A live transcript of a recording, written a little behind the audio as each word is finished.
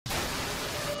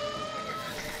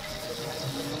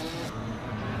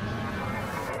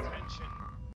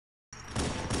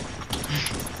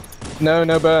No,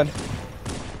 no burn.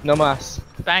 No mass.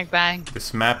 Bang bang.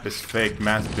 This map is fake.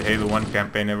 The Halo 1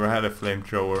 campaign never had a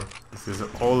flamethrower. This is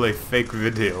all a fake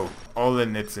video. All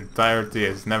in its entirety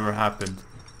has never happened.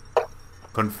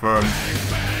 Confirmed.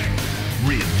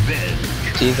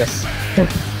 Revenge. Jesus.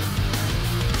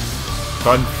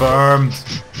 Confirmed.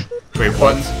 Wait,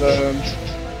 what? Confirmed.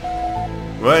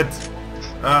 What?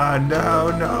 Ah,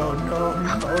 no, no, no,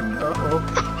 no, no.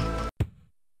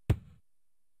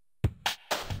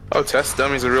 Oh, test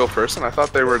dummies a real person? I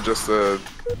thought they were just a...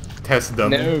 Test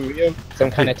dummy. No, real. Some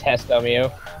kind of test dummy.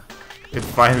 It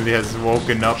finally has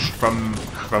woken up from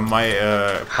my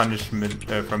punishment,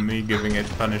 from me giving it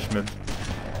punishment.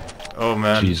 Oh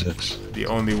man, Jesus. The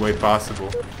only way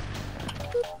possible.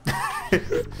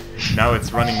 Now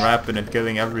it's running rapid and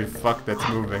killing every fuck that's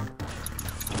moving.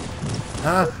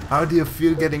 Huh? How do you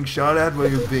feel getting shot at while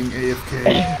you're being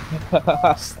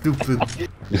AFK? Stupid.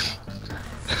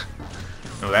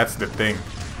 Well, that's the thing.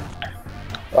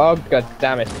 Oh god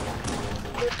damn it.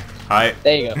 Hi.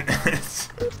 There you go.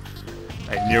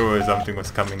 I knew something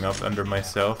was coming up under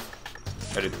myself,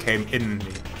 but it came in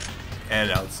me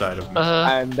and outside of me.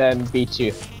 And then beat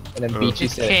you. And then beat you.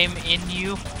 It came in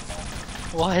you.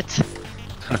 What?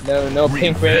 No, no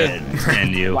pink rain.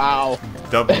 And you. Wow.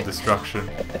 Double destruction.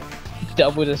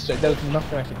 Double destruction. There was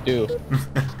nothing I could do.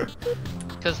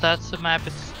 Because that's the map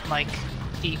it's like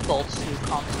defaults to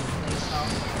constantly, so.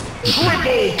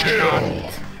 Triple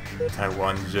kill.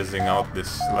 Taiwan jizzing out this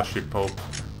slushy pulp.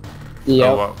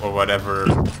 Yeah. Or whatever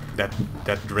that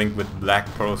drink with black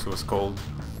pearls was called.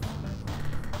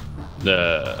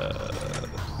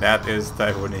 That is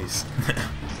Taiwanese.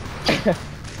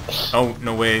 Oh,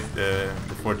 no wait,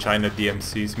 before China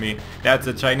DMCs me. That's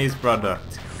a Chinese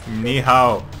product. Ni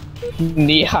hao.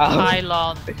 Ni hao.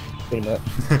 Thailand.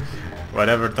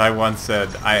 Whatever Taiwan said,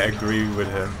 I agree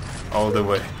with him all the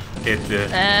way. It's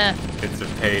a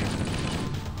pain.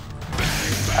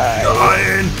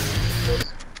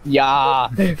 Yeah.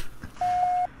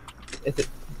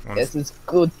 This is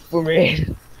good for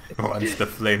me. Once the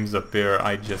flames appear,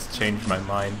 I just change my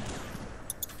mind.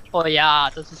 Oh yeah,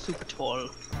 das ist super toll.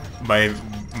 My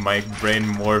brain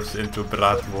morphs into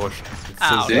bratwurst.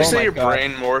 Ow. Did you say my your God.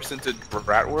 brain morphs into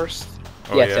bratwurst?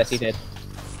 Oh, yes, he did.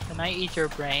 Can I eat your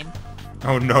brain?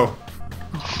 Oh no.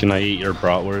 Can I eat your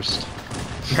bratwurst?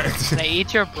 Can I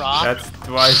eat your broth?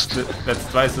 That's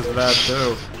twice as bad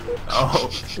too. Oh.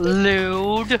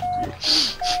 Lewd.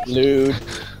 Lewd.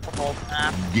 Oh,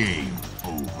 man. Game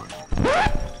over.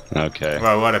 Okay.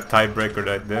 Wow, what a tiebreaker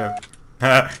right there.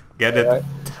 Get it? Right.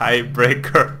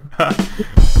 Tiebreaker.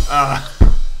 Ah.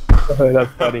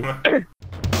 That's funny.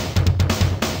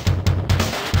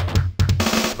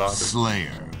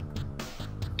 Slayer.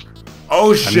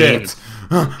 Oh shit!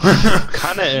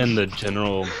 Kinda in the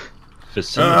general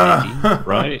vicinity,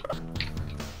 right?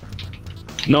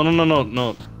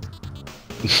 No.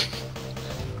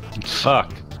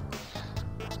 Fuck.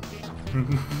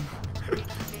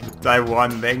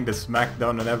 Taiwan laying the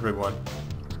smackdown on everyone.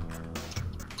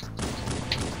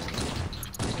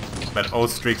 But all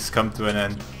streaks come to an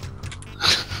end.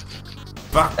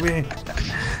 Fuck me!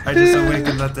 I just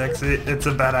awakened that taxi. It's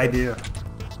a bad idea.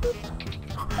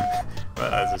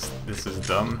 Well, this is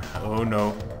dumb. Oh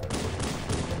no.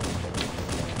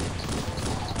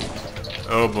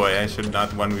 Oh boy, I should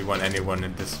not 1v1 anyone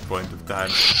at this point of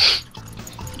time.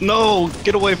 No!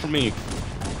 Get away from me!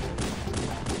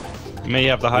 You may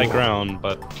have the high ground,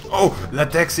 but... Oh! The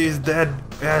taxi is dead!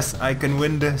 Yes, I can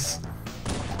win this!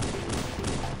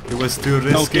 It was too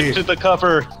risky. No, get to the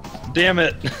cover! Damn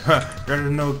it!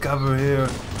 There's no cover here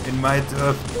in my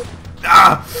turf.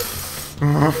 Ah!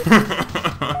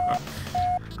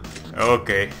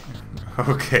 Okay.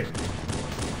 Okay.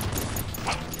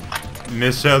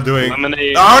 Michelle doing...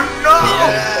 Lemonade. Oh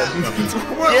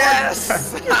no!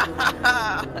 Yes!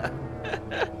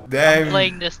 Damn.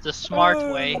 Playing this the smart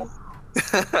way.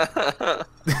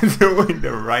 Doing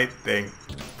the right thing.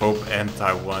 Pope and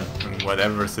Taiwan. In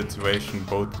whatever situation,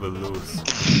 both will lose.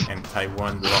 And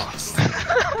Taiwan lost.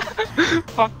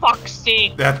 For fuck's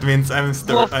sake. That means I'm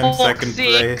For fuck's second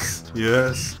sake. place.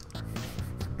 Yes.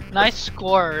 Nice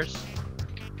scores.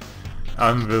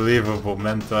 Unbelievable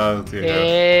mentality. here.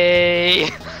 Hey.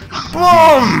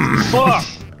 Boom! Fuck!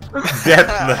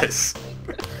 Deathless.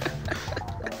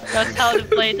 That's how to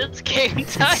play this game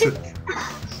type.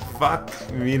 Fuck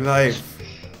me life.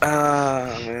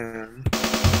 Ah, man.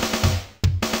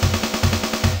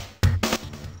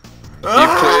 Ah! You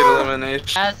played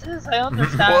elimination. As is, I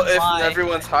understand Well, if why.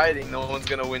 everyone's hiding, no one's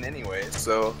gonna win anyway,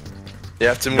 so... You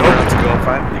have to move around to go and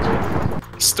find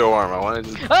people. Storm, I wanted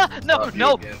to... No, stop you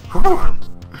no! again.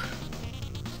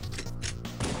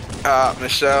 Ah,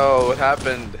 Michelle, what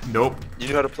happened? Nope. You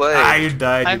knew how to play. Ah, you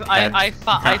died. I You can't. I you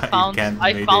found can't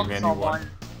I mayday found anyone. someone.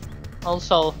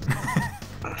 Also,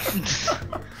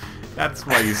 That's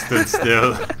why you stood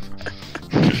still.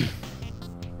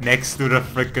 Next to the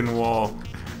frickin' wall.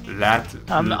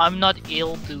 I'm not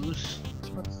ill, Deuce.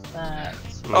 What's that?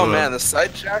 Oh man, the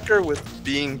sidejacker with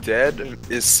being dead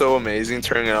is so amazing.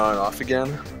 Turning it on and off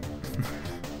again.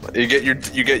 You get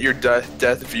your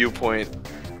death viewpoint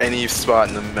any spot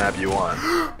in the map you want.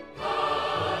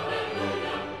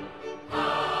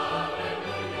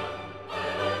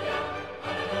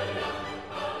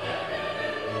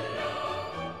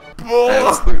 Man,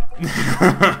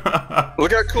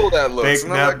 look how cool that looks. Take Isn't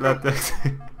that that, like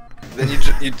then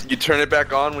you turn it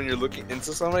back on when you're looking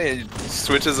into somebody and it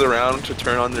switches around to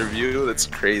turn on their view. That's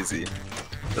crazy.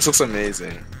 This looks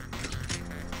amazing.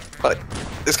 But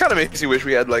this kind of makes you wish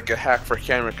we had like a hack for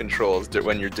camera controls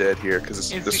when you're dead here, because it's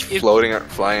just floating or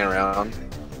flying around.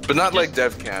 But not like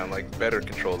dev cam, like better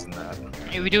controls than that.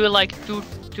 If we do it like toot,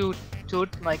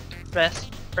 like press,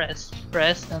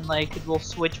 and like it will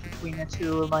switch between the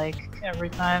two like every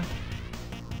time.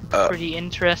 Pretty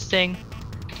interesting.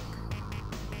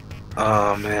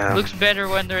 Oh man. Looks better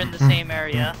when they're in the same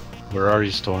area. Where are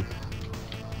you, Storm?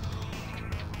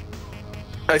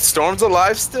 Hey, Storm's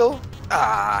alive still?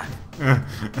 Ah.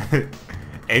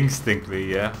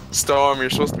 Instinctly, yeah. Storm, you're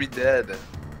supposed to be dead.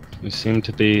 You seem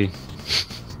to be.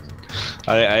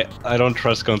 I don't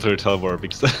trust going through a teleport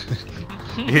because.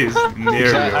 He's near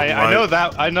you. I know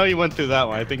that. I know you went through that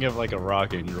one. I think you have like a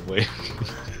rock in your way.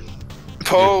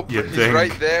 Pope, You he's think?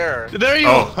 right there. There you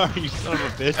Oh. are, you son of a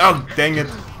bitch. Oh, dang it.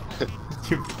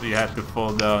 You had to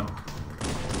fall down.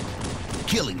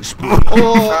 Killing spree.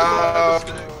 Oh.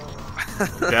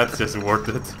 That's just worth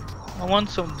it. I want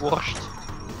some washed.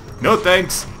 No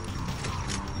thanks.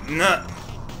 Nah.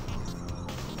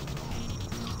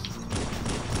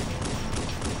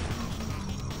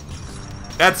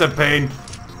 That's a pain.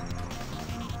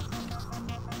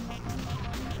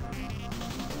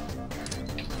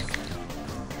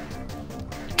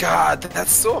 God,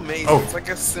 that's so amazing. Oh. It's like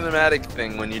a cinematic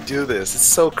thing when you do this. It's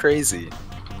so crazy.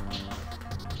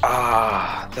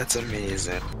 Ah, that's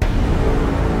amazing.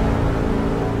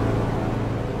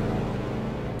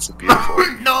 It's beautiful.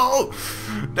 No!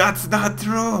 That's not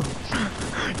true!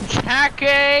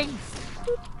 Hacking!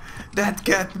 That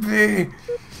can't be!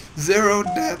 0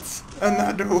 deaths!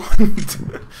 Another one!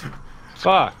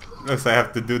 Fuck. Unless I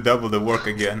have to do double the work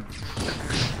again.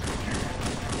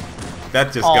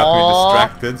 That just got me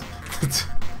distracted.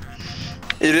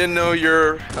 You didn't know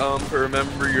your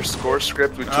remember your score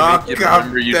script would Oh make you god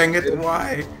remember you dang it, did?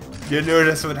 why? You knew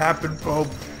this would happen, Pope.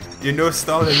 You knew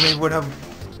stalling me would have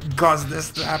caused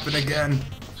this to happen again.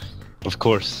 Of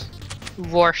course.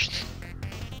 Washed.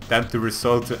 Time to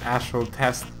resort to astral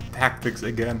tactics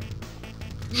again.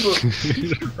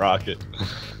 Rocket.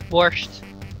 Washed.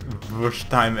 Worst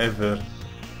time ever.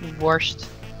 Washed.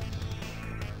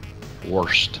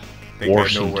 Worst. Think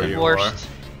I know where you Washed.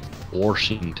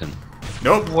 Washington. are.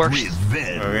 Nope! Washed.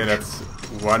 Revenge. Okay, that's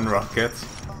one rocket.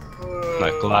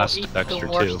 That glass Eat texture the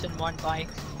too. worst in one bite.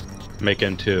 Make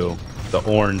into the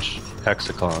orange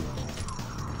hexagon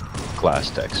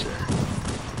glass texture.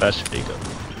 That should be good.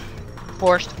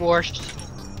 Washed. Worst.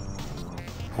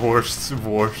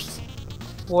 Washed.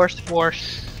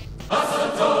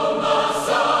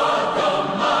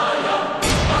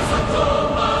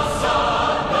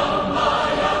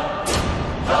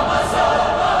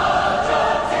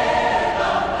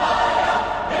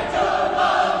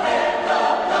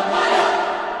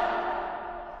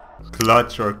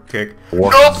 Clutch or kick.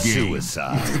 Nope!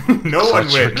 Suicide. No one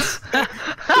wins.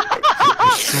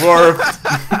 Swerved.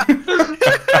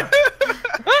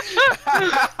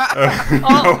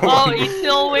 Oh, he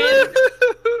still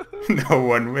wins? No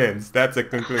one wins. That's a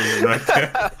conclusion right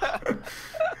there.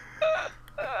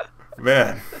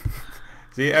 Man.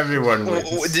 See, everyone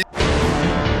wins.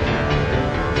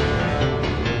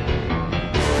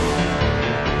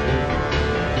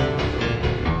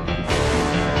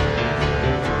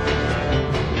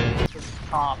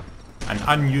 Top. An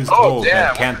unused Oh, hole damn,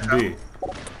 that can't be.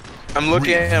 I'm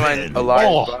looking at my alive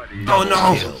Oh. body. Oh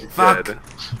no! He's Fuck! dead.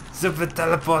 Super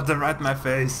teleporter right in my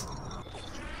face.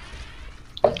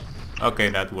 Okay,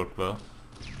 that worked well.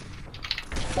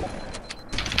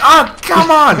 Ah,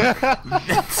 come on!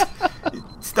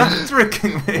 Stop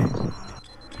tricking me!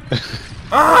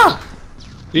 Ah!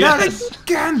 Yes! Not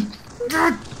again!